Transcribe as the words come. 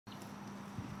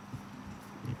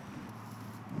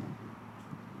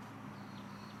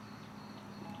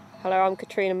Hello, I'm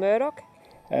Catriona Murdoch.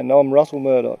 And I'm Russell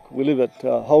Murdoch. We live at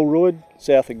Holroyd,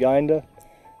 south of Gayndah.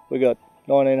 We've got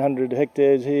 1900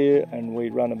 hectares here and we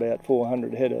run about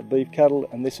 400 head of beef cattle,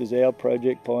 and this is our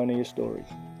project pioneer story.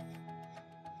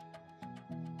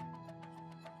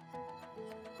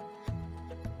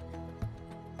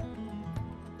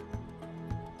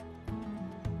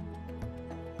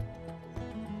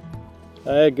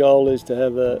 Our goal is to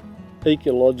have an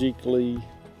ecologically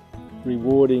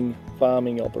rewarding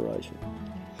farming operation.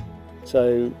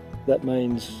 So that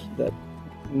means that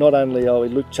not only are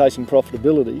we chasing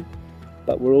profitability,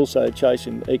 but we're also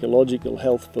chasing ecological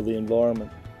health for the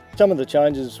environment. Some of the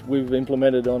changes we've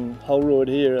implemented on Holroyd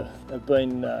here have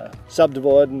been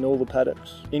subdividing all the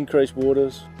paddocks, increased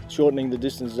waters, shortening the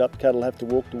distances up cattle have to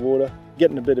walk to water,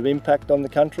 getting a bit of impact on the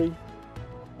country.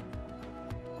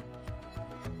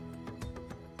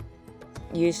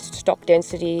 Used stock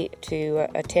density to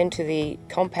attend to the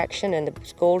compaction and the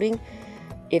scalding.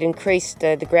 It increased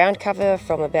the ground cover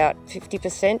from about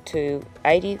 50% to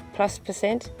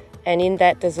 80+%, and in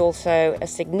that there's also a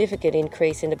significant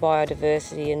increase in the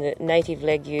biodiversity in the native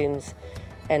legumes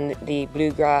and the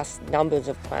bluegrass numbers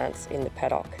of plants in the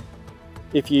paddock.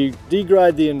 If you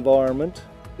degrade the environment,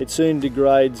 it soon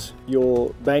degrades your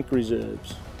bank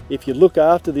reserves. If you look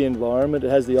after the environment,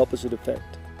 it has the opposite effect.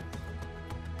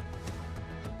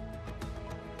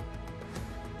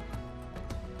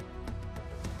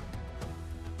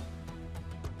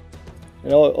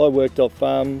 And I worked off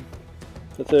farm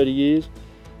for 30 years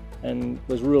and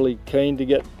was really keen to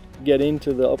get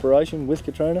into the operation with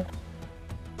Catriona.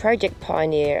 Project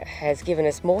Pioneer has given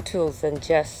us more tools than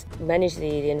just manage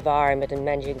the environment and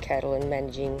managing cattle and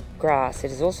managing grass.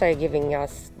 It is also giving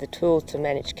us the tools to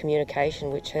manage communication,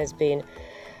 which has been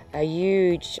a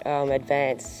huge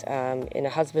advance in a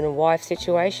husband and wife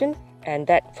situation, and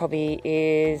that probably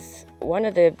is one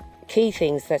of the key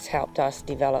things that's helped us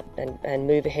develop and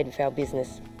move ahead with our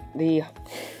business. The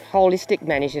holistic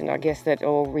management, I guess,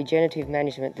 or regenerative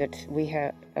management that we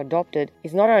have adopted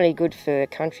is not only good for the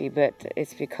country, but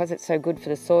it's because it's so good for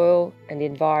the soil and the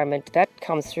environment. That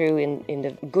comes through in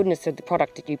the goodness of the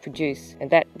product that you produce, and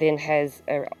that then has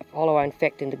a follow-on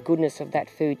effect in the goodness of that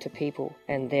food to people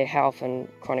and their health and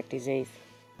chronic disease.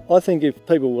 I think if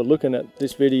people were looking at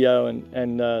this video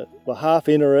and were half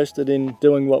interested in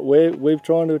doing what we're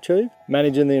trying to achieve,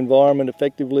 managing the environment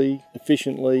effectively,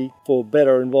 efficiently, for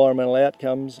better environmental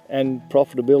outcomes and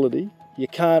profitability, you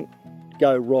can't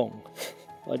go wrong.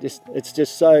 It's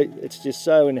just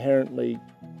so inherently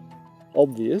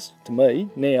obvious to me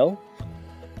now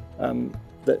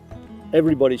that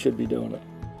everybody should be doing it.